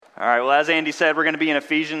All right, well, as Andy said, we're going to be in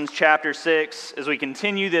Ephesians chapter 6 as we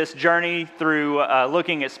continue this journey through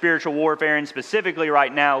looking at spiritual warfare, and specifically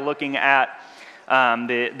right now looking at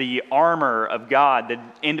the armor of God, the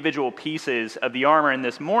individual pieces of the armor. And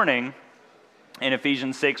this morning in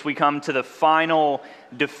Ephesians 6, we come to the final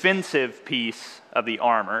defensive piece of the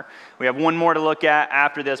armor. We have one more to look at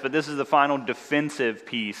after this, but this is the final defensive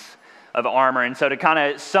piece of armor. And so to kind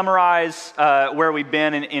of summarize where we've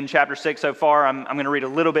been in chapter 6 so far, I'm going to read a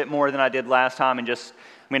little bit more than I did last time, and I'm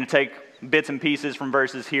going to take bits and pieces from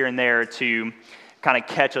verses here and there to kind of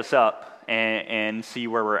catch us up and see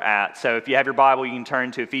where we're at. So if you have your Bible, you can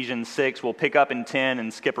turn to Ephesians 6. We'll pick up in 10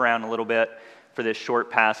 and skip around a little bit for this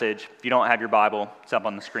short passage. If you don't have your Bible, it's up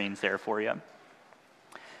on the screens there for you.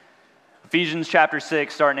 Ephesians chapter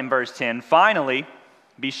 6, starting in verse 10. Finally,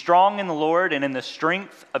 be strong in the Lord and in the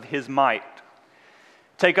strength of his might.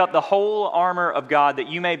 Take up the whole armor of God that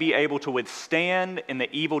you may be able to withstand in the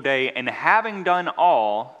evil day, and having done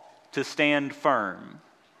all, to stand firm.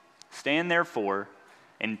 Stand therefore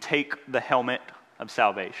and take the helmet of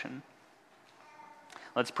salvation.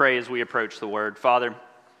 Let's pray as we approach the word. Father,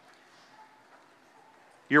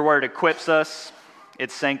 your word equips us,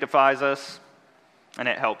 it sanctifies us, and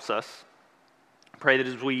it helps us. I pray that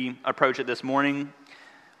as we approach it this morning,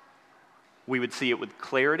 we would see it with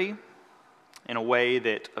clarity in a way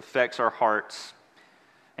that affects our hearts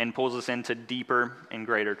and pulls us into deeper and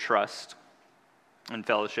greater trust and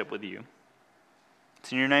fellowship with you.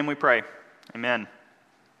 It's in your name we pray. Amen.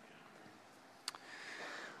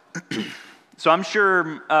 So I'm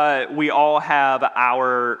sure we all have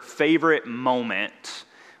our favorite moment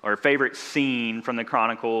or favorite scene from the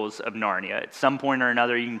Chronicles of Narnia. At some point or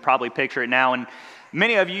another, you can probably picture it now, and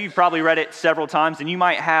many of you've probably read it several times, and you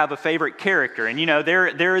might have a favorite character. And,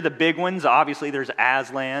 there are the big ones. Obviously, there's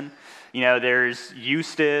Aslan. There's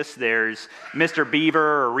Eustace. There's Mr.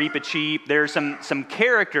 Beaver or Reepicheep. There's some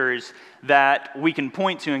characters that we can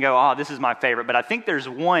point to and go, oh, this is my favorite. But I think there's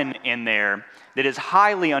one in there that is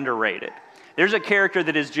highly underrated. There's a character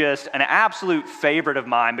that is just an absolute favorite of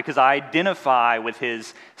mine because I identify with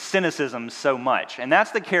his cynicism so much. And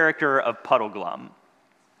that's the character of Puddleglum.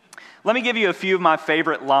 Let me give you a few of my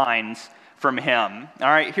favorite lines from him. All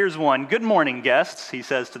right, here's one. Good morning, guests, he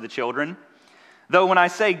says to the children. Though when I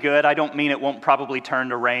say good, I don't mean it won't probably turn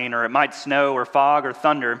to rain, or it might snow or fog or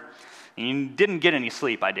thunder. You didn't get any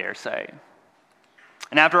sleep, I dare say.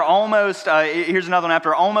 And here's another one.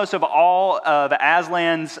 After almost of all of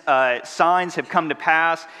Aslan's signs have come to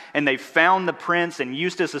pass, and they've found the prince, and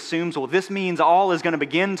Eustace assumes, well, this means all is going to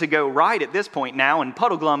begin to go right at this point now, and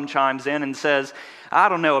Puddleglum chimes in and says, I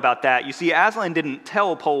don't know about that. You see, Aslan didn't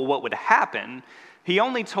tell Pole what would happen. He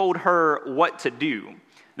only told her what to do.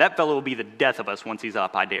 That fellow will be the death of us once he's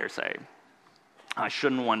up, I dare say. I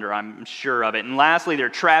shouldn't wonder, I'm sure of it. And lastly, they're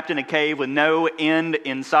trapped in a cave with no end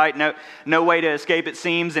in sight, no way to escape, it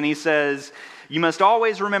seems. And he says, you must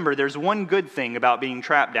always remember there's one good thing about being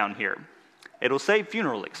trapped down here. It'll save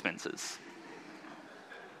funeral expenses.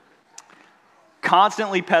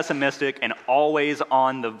 Constantly pessimistic and always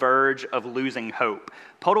on the verge of losing hope,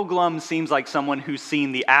 Puddleglum seems like someone who's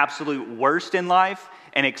seen the absolute worst in life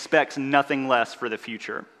and expects nothing less for the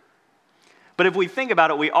future. But if we think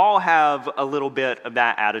about it, we all have a little bit of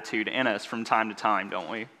that attitude in us from time to time, don't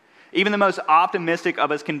we? Even the most optimistic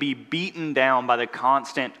of us can be beaten down by the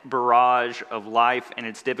constant barrage of life and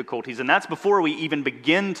its difficulties. And that's before we even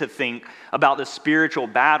begin to think about the spiritual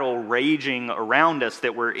battle raging around us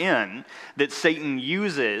that we're in, that Satan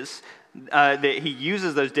uses, that he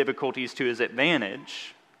uses those difficulties to his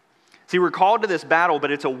advantage. See, we're called to this battle,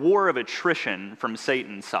 but it's a war of attrition from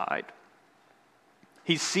Satan's side.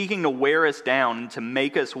 He's seeking to wear us down and to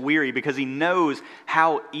make us weary because he knows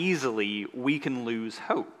how easily we can lose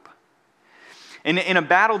hope. And in a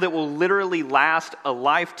battle that will literally last a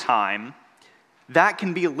lifetime, that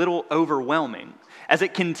can be a little overwhelming. As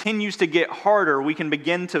it continues to get harder, we can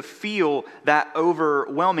begin to feel that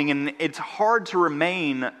overwhelming, and it's hard to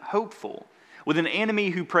remain hopeful. With an enemy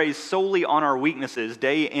who preys solely on our weaknesses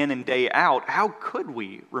day in and day out, how could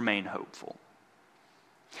we remain hopeful?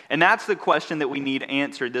 And that's the question that we need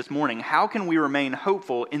answered this morning. How can we remain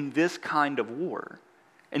hopeful in this kind of war,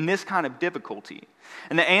 in this kind of difficulty?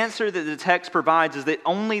 And the answer that the text provides is that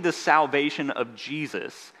only the salvation of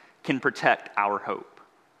Jesus can protect our hope.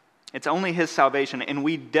 It's only his salvation, and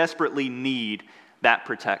we desperately need that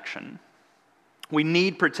protection. We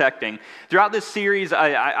need protecting. Throughout this series,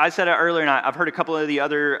 I said it earlier, and I've heard a couple of the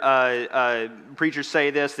other preachers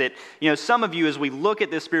say this, that some of you, as we look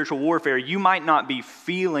at this spiritual warfare, you might not be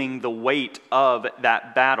feeling the weight of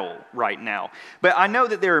that battle right now. But I know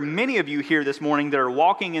that there are many of you here this morning that are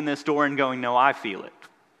walking in this door and going, no, I feel it.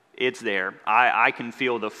 It's there. I can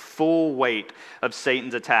feel the full weight of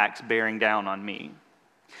Satan's attacks bearing down on me.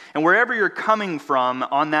 And wherever you're coming from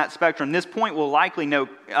on that spectrum, this point will likely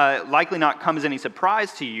not come as any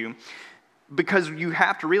surprise to you, because you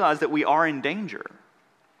have to realize that we are in danger.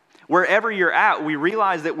 Wherever you're at, we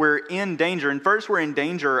realize that we're in danger. And first, we're in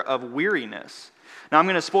danger of weariness. Now, I'm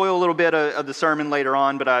going to spoil a little bit of the sermon later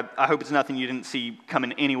on, but I hope it's nothing you didn't see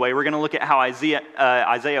coming anyway. We're going to look at how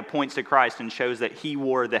Isaiah points to Christ and shows that he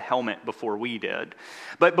wore the helmet before we did.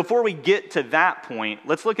 But before we get to that point,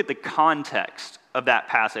 let's look at the context of that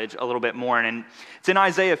passage a little bit more. And it's in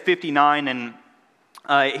Isaiah 59, and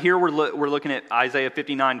here we're looking at Isaiah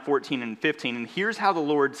 59, 14 and 15. And here's how the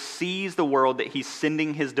Lord sees the world that he's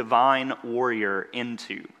sending his divine warrior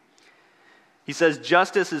into. He says,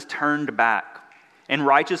 "Justice is turned back, and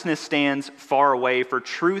righteousness stands far away, for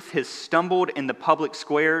truth has stumbled in the public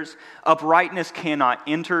squares. Uprightness cannot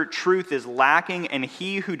enter, truth is lacking, and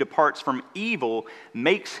he who departs from evil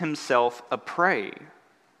makes himself a prey.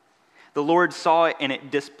 The Lord saw it, and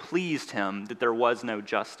it displeased him that there was no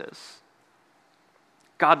justice."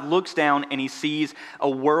 God looks down and he sees a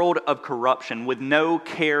world of corruption with no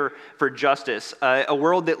care for justice, a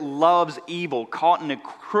world that loves evil, caught in a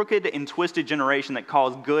crooked and twisted generation that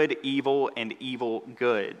calls good evil and evil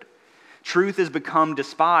good. Truth has become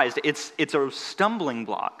despised. It's a stumbling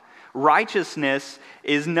block. Righteousness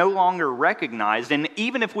is no longer recognized, and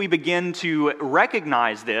even if we begin to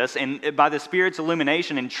recognize this and by the Spirit's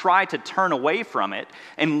illumination and try to turn away from it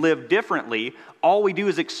and live differently, all we do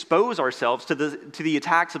is expose ourselves to the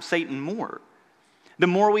attacks of Satan more. The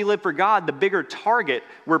more we live for God, the bigger target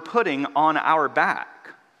we're putting on our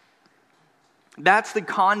back. That's the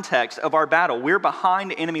context of our battle. We're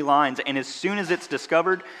behind enemy lines, and as soon as it's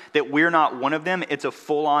discovered that we're not one of them, it's a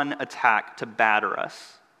full-on attack to batter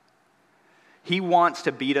us. He wants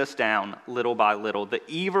to beat us down little by little. The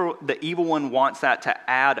evil one wants that to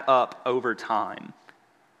add up over time,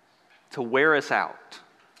 to wear us out.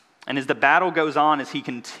 And as the battle goes on, as he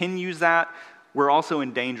continues that, we're also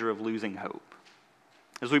in danger of losing hope.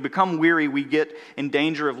 As we become weary, we get in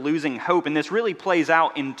danger of losing hope. And this really plays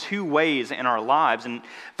out in two ways in our lives. And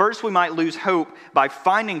first, we might lose hope by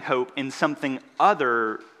finding hope in something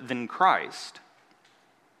other than Christ.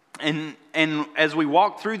 And as we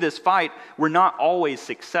walk through this fight, we're not always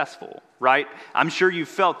successful, right? I'm sure you've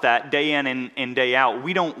felt that day in and day out.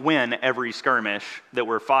 We don't win every skirmish that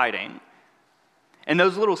we're fighting. And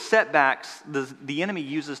those little setbacks, the enemy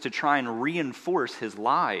uses to try and reinforce his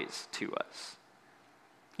lies to us.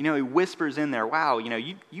 You know, he whispers in there, "Wow, you know,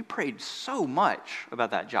 you prayed so much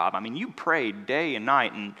about that job. I mean, you prayed day and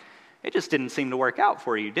night, and it just didn't seem to work out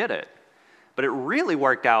for you, did it? But it really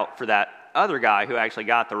worked out for that other guy who actually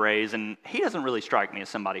got the raise, and he doesn't really strike me as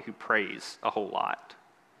somebody who prays a whole lot."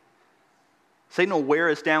 Satan will wear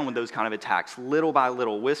us down with those kind of attacks, little by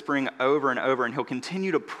little, whispering over and over, and he'll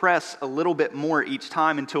continue to press a little bit more each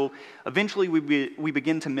time until eventually we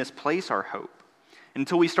begin to misplace our hope.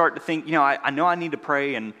 Until we start to think, I know I need to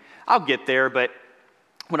pray, and I'll get there, but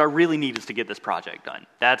what I really need is to get this project done.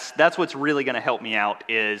 That's what's really going to help me out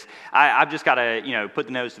is I've just got to, put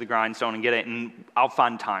the nose to the grindstone and get it, and I'll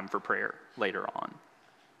find time for prayer later on.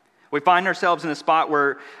 We find ourselves in a spot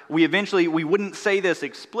where we wouldn't say this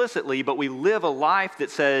explicitly, but we live a life that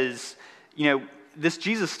says, this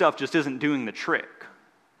Jesus stuff just isn't doing the trick.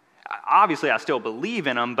 Obviously, I still believe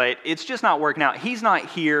in him, but it's just not working out. He's not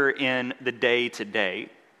here in the day-to-day.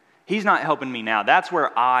 He's not helping me now. That's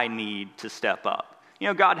where I need to step up.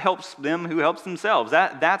 God helps them who helps themselves.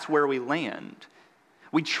 That's where we land.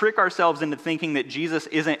 We trick ourselves into thinking that Jesus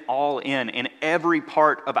isn't all in every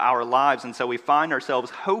part of our lives, and so we find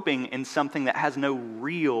ourselves hoping in something that has no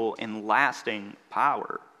real and lasting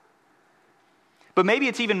power. But maybe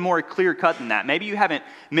it's even more clear-cut than that. Maybe you haven't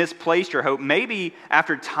misplaced your hope. Maybe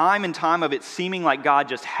after time and time of it seeming like God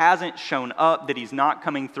just hasn't shown up, that he's not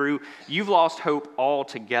coming through, you've lost hope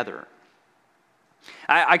altogether.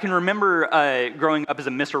 I can remember growing up as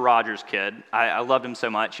a Mr. Rogers kid. I loved him so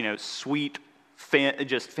much, sweet,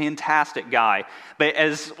 just fantastic guy. But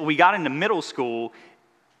as we got into middle school,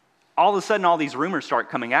 all of a sudden all these rumors start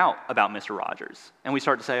coming out about Mr. Rogers. And we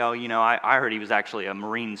start to say, I heard he was actually a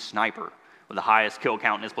Marine sniper with the highest kill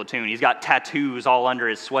count in his platoon. He's got tattoos all under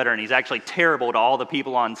his sweater, and he's actually terrible to all the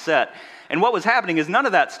people on set. And what was happening is none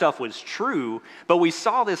of that stuff was true, but we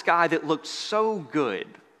saw this guy that looked so good,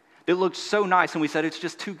 that looked so nice, and we said, it's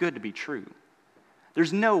just too good to be true.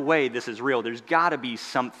 There's no way this is real. There's got to be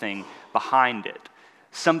something behind it,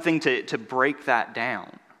 something to break that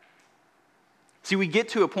down. See, we get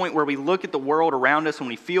to a point where we look at the world around us and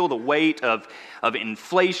we feel the weight of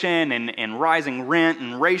inflation and rising rent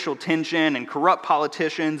and racial tension and corrupt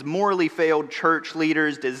politicians, morally failed church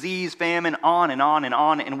leaders, disease, famine, on and on and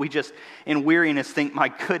on. And we just, in weariness, think, my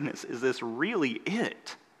goodness, is this really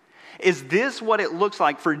it? Is this what it looks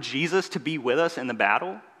like for Jesus to be with us in the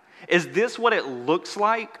battle? Is this what it looks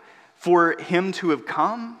like for him to have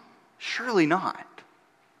come? Surely not.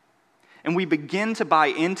 And we begin to buy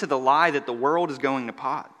into the lie that the world is going to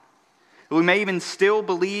pot. We may even still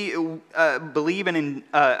believe and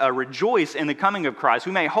rejoice in the coming of Christ.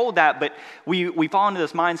 We may hold that, but we fall into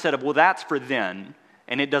this mindset of, well, that's for then,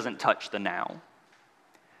 and it doesn't touch the now.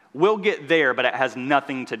 We'll get there, but it has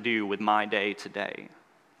nothing to do with my day today.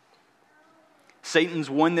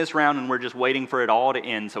 Satan's won this round, and we're just waiting for it all to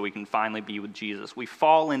end so we can finally be with Jesus. We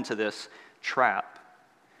fall into this trap.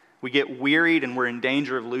 We get wearied and we're in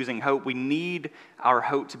danger of losing hope. We need our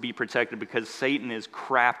hope to be protected because Satan is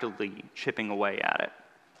craftily chipping away at it.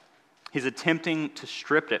 He's attempting to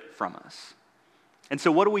strip it from us. And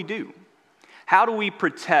so what do? How do we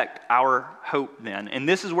protect our hope then? And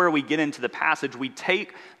this is where we get into the passage. We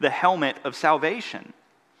take the helmet of salvation.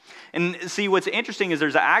 And see, what's interesting is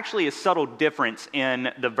there's actually a subtle difference in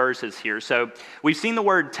the verses here. So we've seen the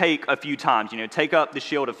word take a few times. Take up the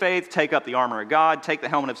shield of faith, take up the armor of God, take the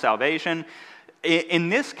helmet of salvation. In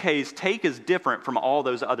this case, take is different from all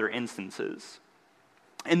those other instances.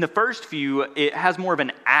 In the first few, it has more of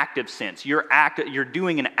an active sense. You're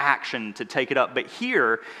doing an action to take it up. But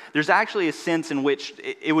here, there's actually a sense in which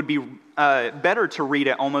it would be better to read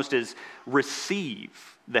it almost as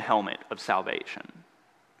receive the helmet of salvation.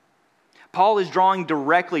 Paul is drawing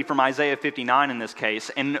directly from Isaiah 59 in this case,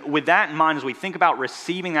 and with that in mind, as we think about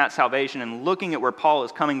receiving that salvation and looking at where Paul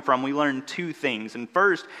is coming from, we learn two things. And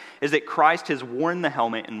first is that Christ has worn the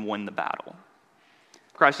helmet and won the battle.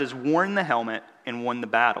 Christ has worn the helmet and won the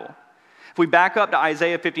battle. If we back up to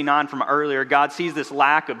Isaiah 59 from earlier, God sees this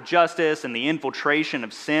lack of justice and the infiltration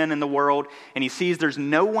of sin in the world, and he sees there's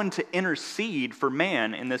no one to intercede for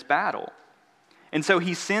man in this battle. And so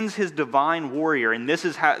he sends his divine warrior, and this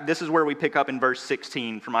is where we pick up in verse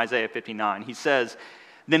 16 from Isaiah 59. He says,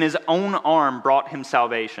 "Then his own arm brought him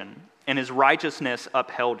salvation, and his righteousness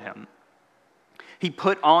upheld him. He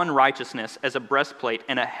put on righteousness as a breastplate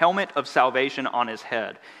and a helmet of salvation on his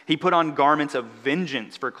head. He put on garments of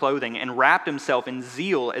vengeance for clothing and wrapped himself in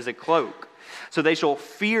zeal as a cloak. So they shall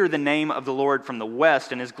fear the name of the Lord from the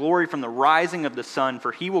west and his glory from the rising of the sun,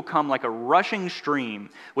 for he will come like a rushing stream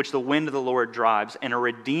which the wind of the Lord drives, and a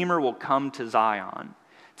redeemer will come to Zion,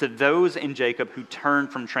 to those in Jacob who turn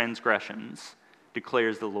from transgressions,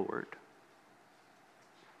 declares the Lord."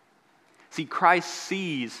 See, Christ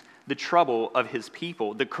sees the trouble of his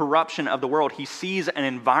people, the corruption of the world. He sees an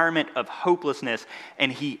environment of hopelessness,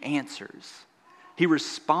 and he answers. He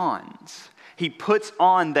responds. He puts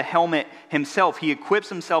on the helmet himself. He equips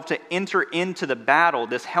himself to enter into the battle,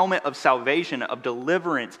 this helmet of salvation, of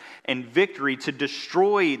deliverance and victory, to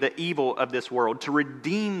destroy the evil of this world, to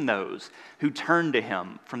redeem those who turn to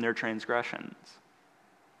him from their transgressions.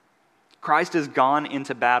 Christ has gone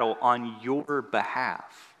into battle on your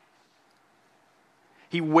behalf.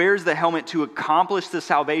 He wears the helmet to accomplish the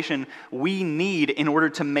salvation we need in order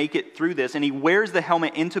to make it through this. And he wears the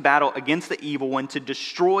helmet into battle against the evil one to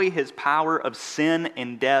destroy his power of sin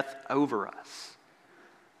and death over us.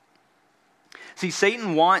 See,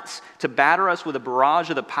 Satan wants to batter us with a barrage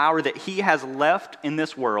of the power that he has left in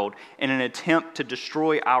this world in an attempt to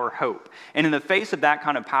destroy our hope. And in the face of that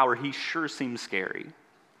kind of power, he sure seems scary.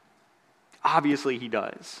 Obviously, he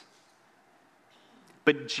does.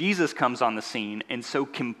 But Jesus comes on the scene and so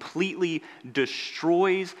completely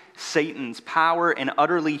destroys Satan's power and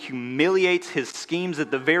utterly humiliates his schemes that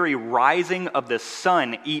the very rising of the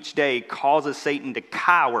sun each day causes Satan to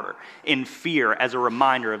cower in fear as a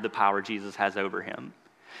reminder of the power Jesus has over him.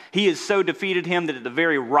 He has so defeated him that at the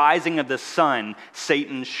very rising of the sun,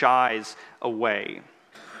 Satan shies away.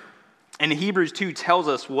 And Hebrews 2 tells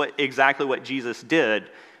us exactly what Jesus did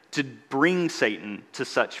to bring Satan to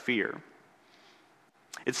such fear.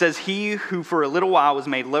 It says, "He who for a little while was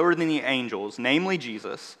made lower than the angels, namely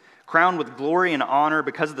Jesus, crowned with glory and honor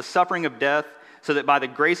because of the suffering of death, so that by the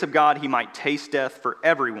grace of God he might taste death for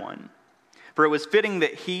everyone. For it was fitting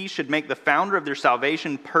that he should make the founder of their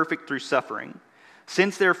salvation perfect through suffering.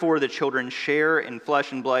 Since therefore the children share in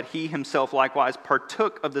flesh and blood, he himself likewise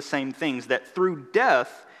partook of the same things, that through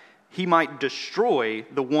death he might destroy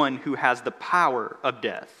the one who has the power of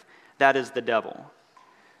death, that is the devil,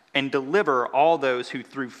 and deliver all those who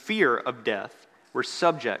through fear of death were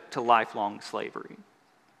subject to lifelong slavery."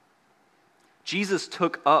 Jesus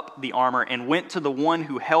took up the armor and went to the one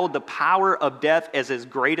who held the power of death as his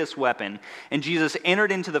greatest weapon. And Jesus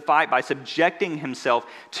entered into the fight by subjecting himself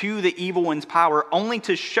to the evil one's power, only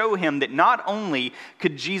to show him that not only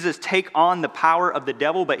could Jesus take on the power of the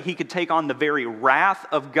devil, but he could take on the very wrath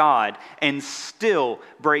of God and still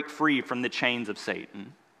break free from the chains of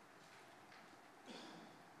Satan.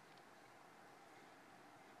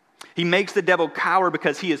 He makes the devil cower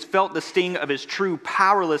because he has felt the sting of his true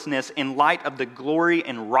powerlessness in light of the glory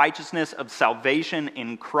and righteousness of salvation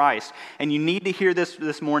in Christ. And you need to hear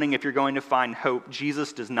this morning if you're going to find hope.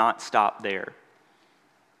 Jesus does not stop there.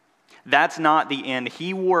 That's not the end.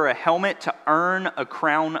 He wore a helmet to earn a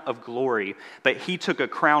crown of glory, but he took a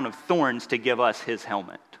crown of thorns to give us his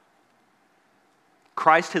helmet.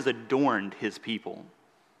 Christ has adorned his people.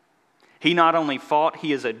 He not only fought,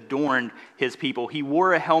 he has adorned his people. He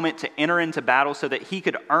wore a helmet to enter into battle so that he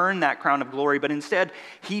could earn that crown of glory, but instead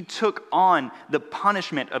he took on the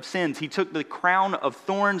punishment of sins. He took the crown of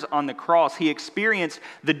thorns on the cross. He experienced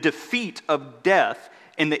the defeat of death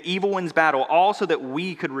in the evil one's battle, all so that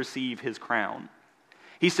we could receive his crown.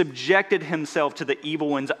 He subjected himself to the evil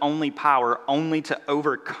one's only power, only to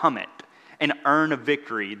overcome it and earn a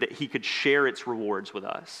victory that he could share its rewards with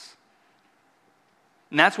us.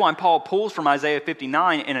 And that's why Paul pulls from Isaiah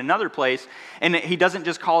 59 in another place, and he doesn't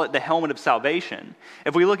just call it the helmet of salvation.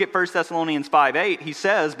 If we look at 1 Thessalonians 5:8, he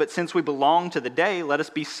says, "But since we belong to the day, let us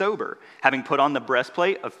be sober, having put on the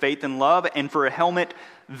breastplate of faith and love, and for a helmet,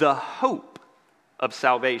 the hope of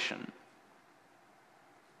salvation."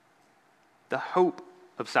 The hope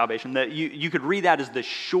of salvation. You could read that as the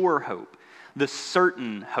sure hope, the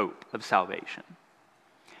certain hope of salvation.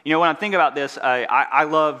 You know, when I think about this, I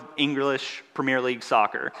love English Premier League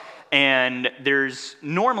soccer. And there's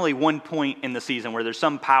normally one point in the season where there's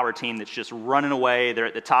some power team that's just running away. They're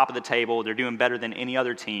at the top of the table. They're doing better than any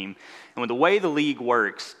other team. And with the way the league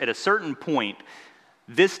works, at a certain point,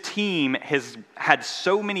 this team has had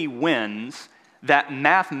so many wins that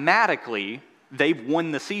mathematically they've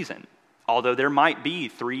won the season. Although there might be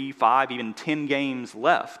 3, 5, even 10 games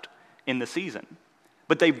left in the season.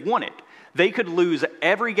 But they've won it. They could lose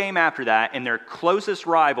every game after that, and their closest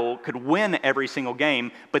rival could win every single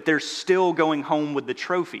game, but they're still going home with the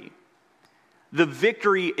trophy. The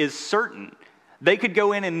victory is certain. They could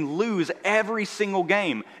go in and lose every single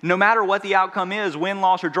game. No matter what the outcome is, win,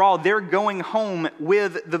 loss, or draw, they're going home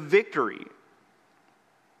with the victory.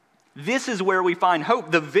 This is where we find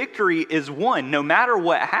hope. The victory is won. No matter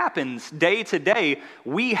what happens day to day,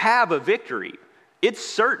 we have a victory. It's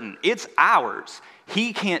certain. It's ours.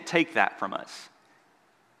 He can't take that from us.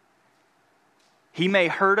 He may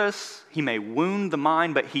hurt us, he may wound the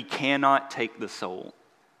mind, but he cannot take the soul.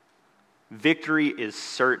 Victory is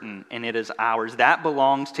certain, and it is ours. That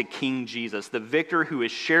belongs to King Jesus, the victor who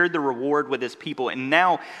has shared the reward with his people. And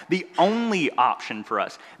now the only option for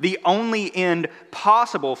us, the only end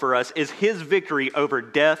possible for us is his victory over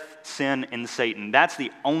death, sin, and Satan. That's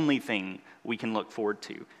the only thing we can look forward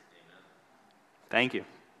to. Thank you.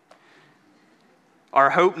 Our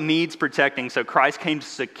hope needs protecting, so Christ came to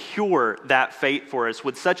secure that fate for us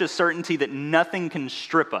with such a certainty that nothing can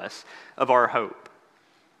strip us of our hope.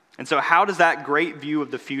 And so how does that great view of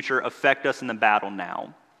the future affect us in the battle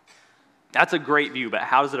now? That's a great view, but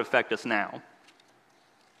how does it affect us now?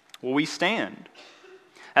 Well, we stand.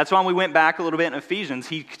 That's why we went back a little bit in Ephesians.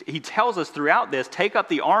 He tells us throughout this, take up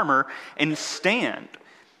the armor and stand.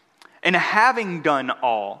 And having done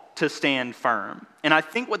all, to stand firm. And I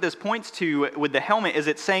think what this points to with the helmet is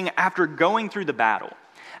it's saying after going through the battle,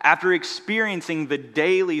 after experiencing the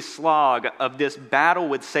daily slog of this battle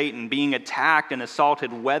with Satan, being attacked and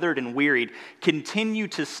assaulted, weathered and wearied, continue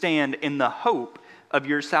to stand in the hope of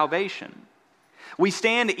your salvation. We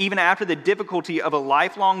stand even after the difficulty of a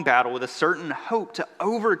lifelong battle with a certain hope to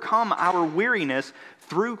overcome our weariness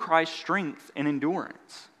through Christ's strength and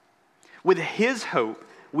endurance. With his hope,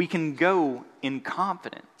 we can go in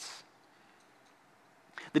confidence.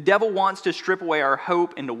 The devil wants to strip away our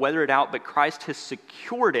hope and to weather it out, but Christ has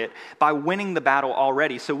secured it by winning the battle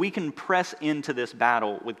already, so we can press into this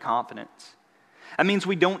battle with confidence. That means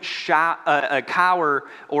we don't cower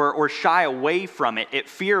or shy away from it at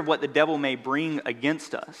fear of what the devil may bring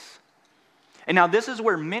against us. And now this is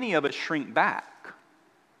where many of us shrink back.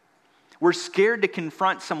 We're scared to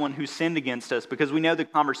confront someone who sinned against us because we know the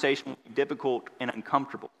conversation will be difficult and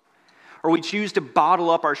uncomfortable. Or we choose to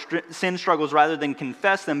bottle up our sin struggles rather than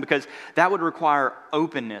confess them because that would require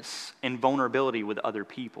openness and vulnerability with other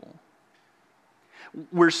people.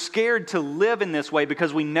 We're scared to live in this way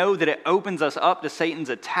because we know that it opens us up to Satan's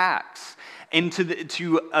attacks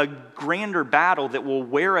to a grander battle that will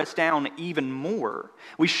wear us down even more.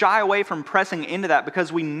 We shy away from pressing into that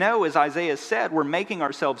because we know, as Isaiah said, we're making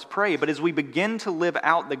ourselves pray. But as we begin to live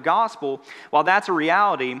out the gospel, while that's a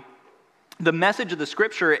reality, the message of the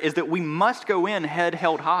scripture is that we must go in head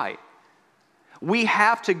held high. We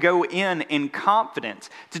have to go in confidence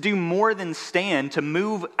to do more than stand,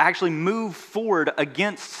 to actually move forward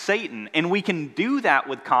against Satan. And we can do that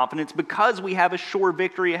with confidence because we have a sure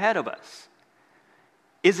victory ahead of us.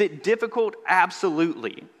 Is it difficult?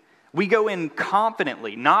 Absolutely. We go in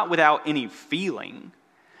confidently, not without any feeling.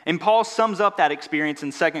 And Paul sums up that experience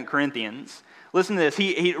in 2 Corinthians. Listen to this.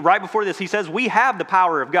 He right before this, he says, we have the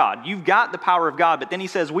power of God. You've got the power of God, but then he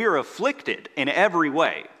says, we are afflicted in every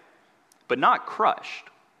way, but not crushed.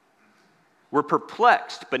 We're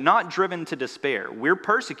perplexed, but not driven to despair. We're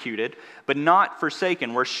persecuted, but not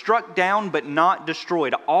forsaken. We're struck down, but not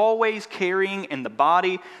destroyed, always carrying in the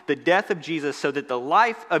body the death of Jesus, so that the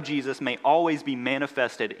life of Jesus may always be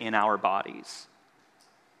manifested in our bodies.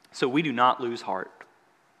 So we do not lose heart.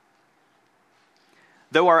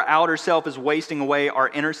 Though our outer self is wasting away, our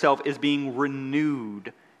inner self is being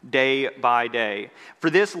renewed day by day. For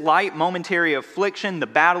this light momentary affliction, the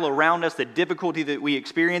battle around us, the difficulty that we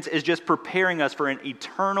experience is just preparing us for an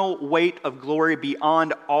eternal weight of glory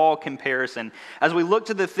beyond all comparison. As we look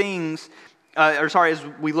to the things, as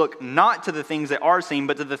we look not to the things that are seen,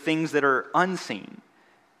 but to the things that are unseen.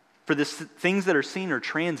 For the things that are seen are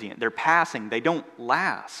transient, they're passing, they don't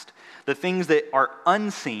last. The things that are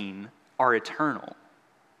unseen are eternal.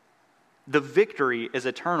 The victory is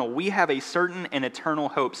eternal. We have a certain and eternal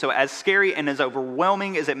hope. So as scary and as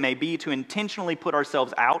overwhelming as it may be to intentionally put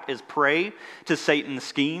ourselves out as prey to Satan's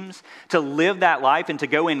schemes, to live that life and to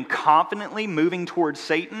go in confidently moving towards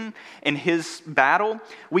Satan and his battle,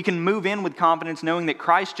 we can move in with confidence knowing that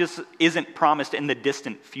Christ just isn't promised in the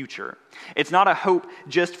distant future. It's not a hope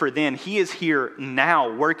just for then. He is here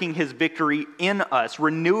now, working his victory in us,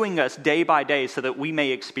 renewing us day by day so that we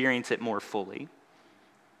may experience it more fully.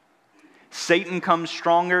 Satan comes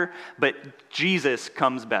stronger, but Jesus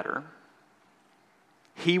comes better.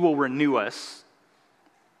 He will renew us.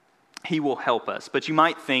 He will help us. But you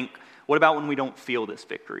might think, what about when we don't feel this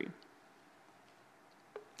victory?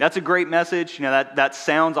 That's a great message. You know, that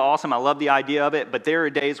sounds awesome. I love the idea of it, but there are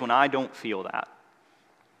days when I don't feel that.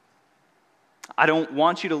 I don't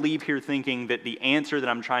want you to leave here thinking that the answer that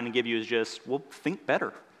I'm trying to give you is just, well, think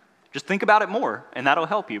better. Just think about it more, and that'll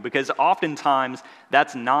help you, because oftentimes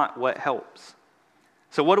that's not what helps.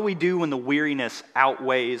 So what do we do when the weariness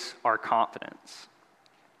outweighs our confidence?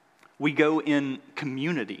 We go in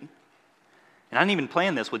community. And I didn't even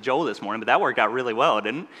plan this with Joel this morning, but that worked out really well,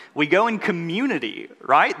 didn't it? We go in community,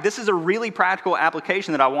 right? This is a really practical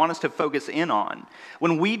application that I want us to focus in on.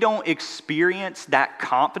 When we don't experience that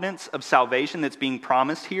confidence of salvation that's being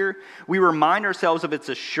promised here, we remind ourselves of its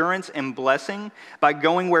assurance and blessing by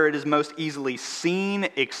going where it is most easily seen,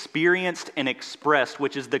 experienced, and expressed,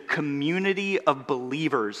 which is the community of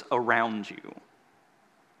believers around you.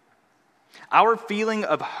 Our feeling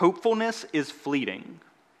of hopefulness is fleeting.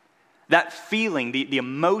 That feeling, the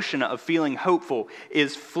emotion of feeling hopeful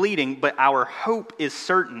is fleeting, but our hope is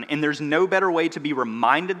certain. And there's no better way to be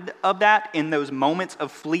reminded of that in those moments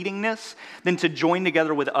of fleetingness than to join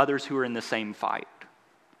together with others who are in the same fight.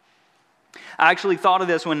 I actually thought of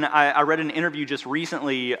this when I read an interview just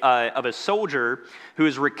recently of a soldier who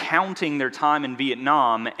is recounting their time in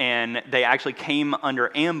Vietnam, and they actually came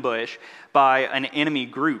under ambush by an enemy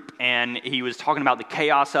group, and he was talking about the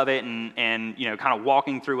chaos of it and you know, kind of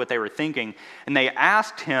walking through what they were thinking. And they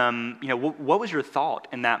asked him, you know, what was your thought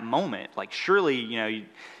in that moment? Like, surely, you know,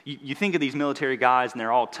 you think of these military guys and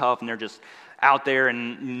they're all tough and they're just out there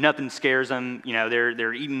and nothing scares them. You know,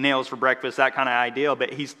 they're eating nails for breakfast, that kind of ideal.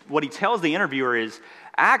 But what he tells the interviewer is,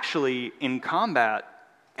 actually, in combat,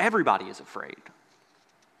 everybody is afraid.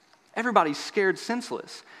 Everybody's scared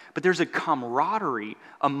senseless. But there's a camaraderie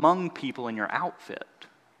among people in your outfit.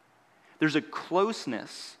 There's a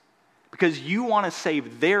closeness because you want to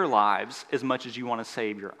save their lives as much as you want to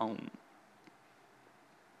save your own.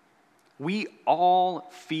 We all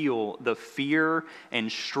feel the fear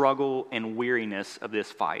and struggle and weariness of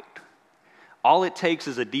this fight. All it takes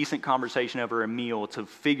is a decent conversation over a meal to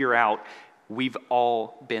figure out we've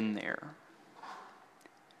all been there.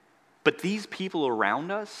 But these people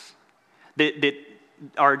around us that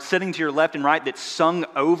are sitting to your left and right, that sung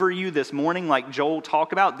over you this morning like Joel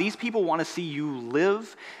talked about, these people want to see you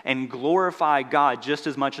live and glorify God just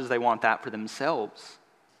as much as they want that for themselves.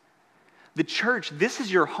 The church, this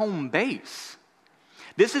is your home base.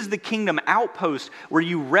 This is the kingdom outpost where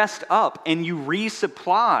you rest up and you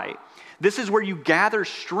resupply. This is where you gather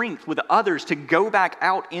strength with others to go back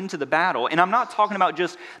out into the battle. And I'm not talking about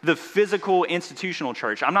just the physical institutional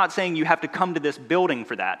church. I'm not saying you have to come to this building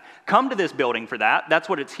for that. Come to this building for that. That's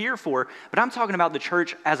what it's here for. But I'm talking about the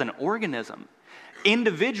church as an organism.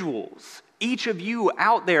 Individuals, each of you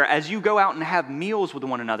out there, as you go out and have meals with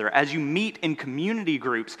one another, as you meet in community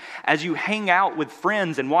groups, as you hang out with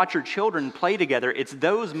friends and watch your children play together, it's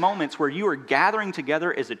those moments where you are gathering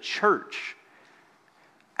together as a church,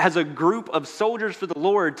 as a group of soldiers for the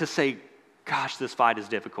Lord to say, gosh, this fight is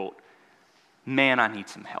difficult. Man, I need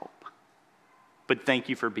some help. But thank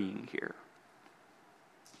you for being here.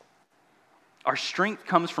 Our strength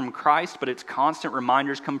comes from Christ, but its constant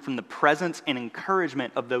reminders come from the presence and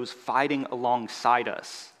encouragement of those fighting alongside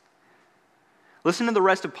us. Listen to the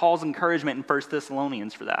rest of Paul's encouragement in 1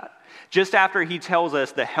 Thessalonians for that. Just after he tells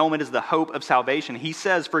us the helmet is the hope of salvation, he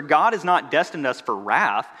says, "For God has not destined us for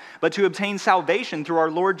wrath, but to obtain salvation through our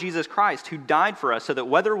Lord Jesus Christ, who died for us, so that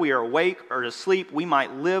whether we are awake or asleep, we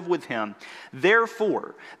might live with him.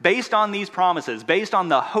 Therefore, based on these promises, based on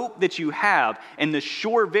the hope that you have and the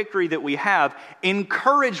sure victory that we have,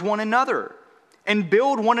 encourage one another and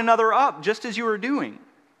build one another up, just as you are doing."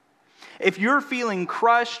 If you're feeling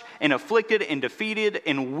crushed and afflicted and defeated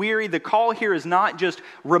and weary, the call here is not just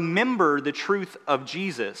remember the truth of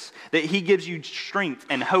Jesus, that he gives you strength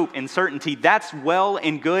and hope and certainty. That's well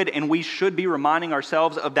and good, and we should be reminding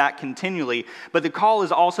ourselves of that continually. But the call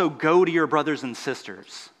is also go to your brothers and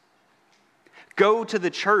sisters. Go to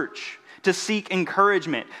the church to seek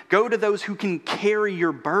encouragement. Go to those who can carry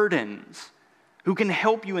your burdens, who can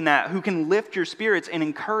help you in that, who can lift your spirits and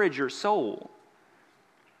encourage your soul.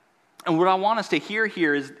 And what I want us to hear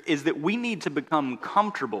here is that we need to become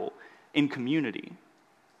comfortable in community.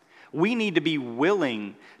 We need to be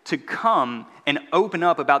willing to come and open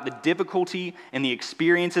up about the difficulty and the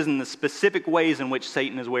experiences and the specific ways in which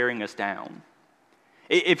Satan is wearing us down.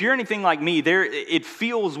 If you're anything like me, it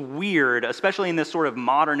feels weird, especially in this sort of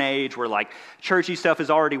modern age where like churchy stuff is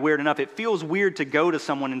already weird enough. It feels weird to go to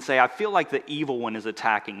someone and say, I feel like the evil one is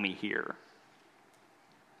attacking me here.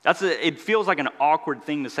 It feels like an awkward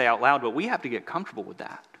thing to say out loud, but we have to get comfortable with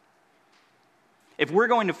that. If we're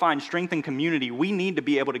going to find strength in community, we need to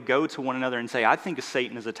be able to go to one another and say, I think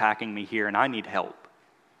Satan is attacking me here and I need help.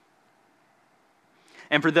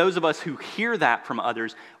 And for those of us who hear that from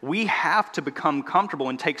others, we have to become comfortable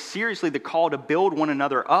and take seriously the call to build one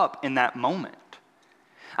another up in that moment.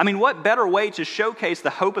 I mean, what better way to showcase the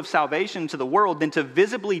hope of salvation to the world than to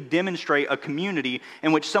visibly demonstrate a community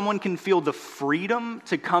in which someone can feel the freedom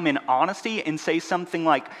to come in honesty and say something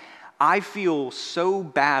like, I feel so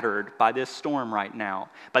battered by this storm right now,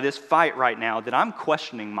 by this fight right now, that I'm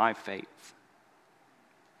questioning my faith.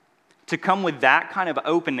 To come with that kind of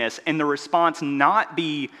openness and the response not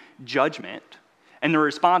be judgment, and the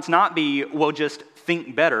response not be, well, just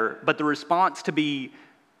think better, but the response to be,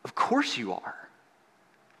 of course you are.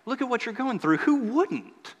 Look at what you're going through. Who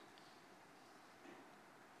wouldn't?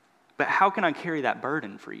 But how can I carry that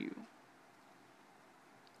burden for you?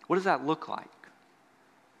 What does that look like?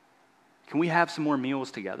 Can we have some more meals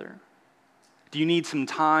together? Do you need some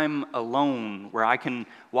time alone where I can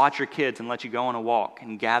watch your kids and let you go on a walk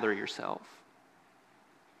and gather yourself?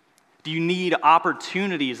 Do you need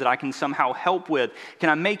opportunities that I can somehow help with? Can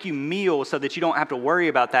I make you meals so that you don't have to worry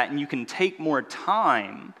about that and you can take more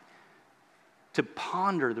time to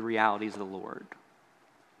ponder the realities of the Lord?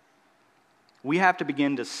 We have to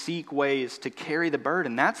begin to seek ways to carry the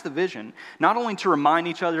burden. That's the vision. Not only to remind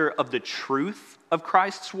each other of the truth of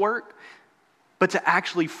Christ's work, but to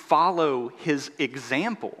actually follow his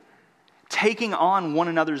example, taking on one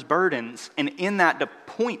another's burdens, and in that to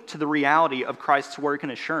point to the reality of Christ's work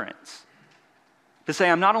and assurance. To say,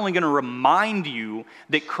 I'm not only going to remind you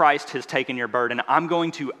that Christ has taken your burden, I'm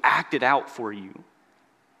going to act it out for you.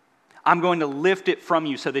 I'm going to lift it from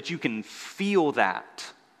you so that you can feel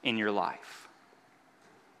that in your life.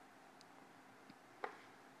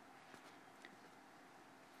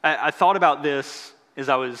 I thought about this as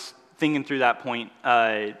I was thinking through that point.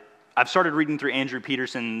 I've started reading through Andrew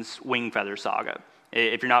Peterson's Wingfeather Saga.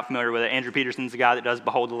 If you're not familiar with it, Andrew Peterson's the guy that does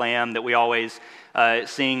Behold the Lamb that we always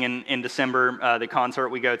sing in December, the concert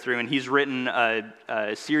we go through. And he's written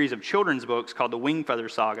a series of children's books called the Wingfeather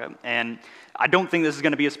Saga. And I don't think this is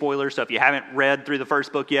going to be a spoiler, so if you haven't read through the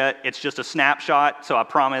first book yet, it's just a snapshot, so I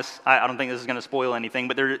promise I don't think this is going to spoil anything.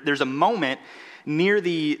 But there's a moment near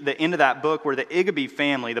the end of that book where the Igby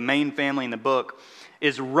family, the main family in the book,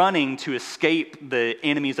 is running to escape the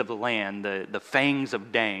enemies of the land, the Fangs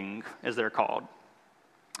of Dang, as they're called.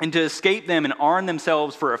 And to escape them and arm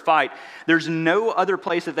themselves for a fight, there's no other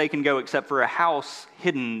place that they can go except for a house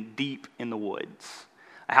hidden deep in the woods.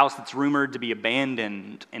 A house that's rumored to be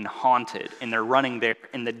abandoned and haunted, and they're running there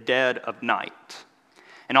in the dead of night.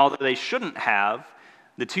 And although they shouldn't have,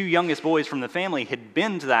 the two youngest boys from the family had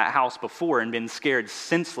been to that house before and been scared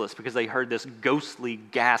senseless because they heard this ghostly,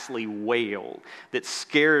 ghastly wail that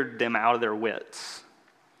scared them out of their wits.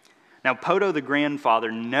 Now, Poto, the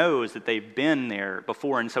grandfather, knows that they've been there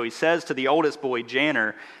before, and so he says to the oldest boy,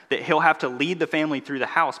 Janner, that he'll have to lead the family through the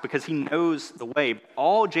house because he knows the way.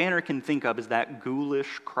 All Janner can think of is that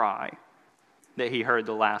ghoulish cry that he heard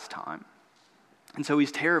the last time. And so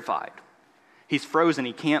he's terrified. He's frozen,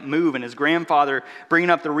 he can't move, and his grandfather, bringing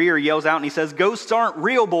up the rear, yells out and he says, "Ghosts aren't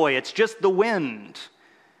real, boy, it's just the wind."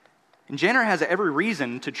 And Janner has every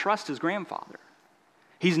reason to trust his grandfather.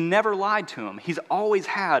 He's never lied to him. He's always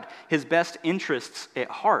had his best interests at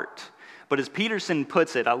heart. But as Peterson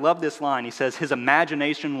puts it, I love this line. He says, his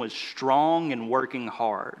imagination was strong and working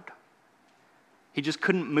hard. He just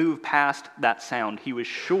couldn't move past that sound. He was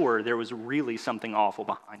sure there was really something awful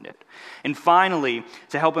behind it. And finally,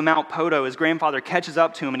 to help him out, Poto, his grandfather, catches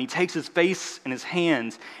up to him and he takes his face in his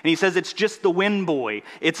hands and he says, "It's just the wind, boy.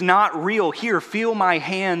 It's not real. Here, feel my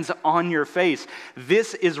hands on your face.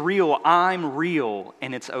 This is real. I'm real,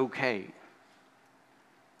 and it's okay."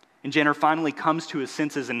 And Janner finally comes to his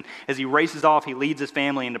senses, and as he races off, he leads his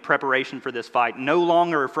family into preparation for this fight, no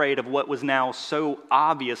longer afraid of what was now so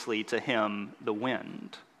obviously to him the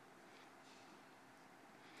wind.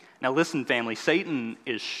 Now listen, family, Satan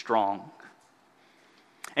is strong.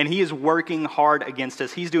 And he is working hard against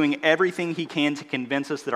us. He's doing everything he can to convince us that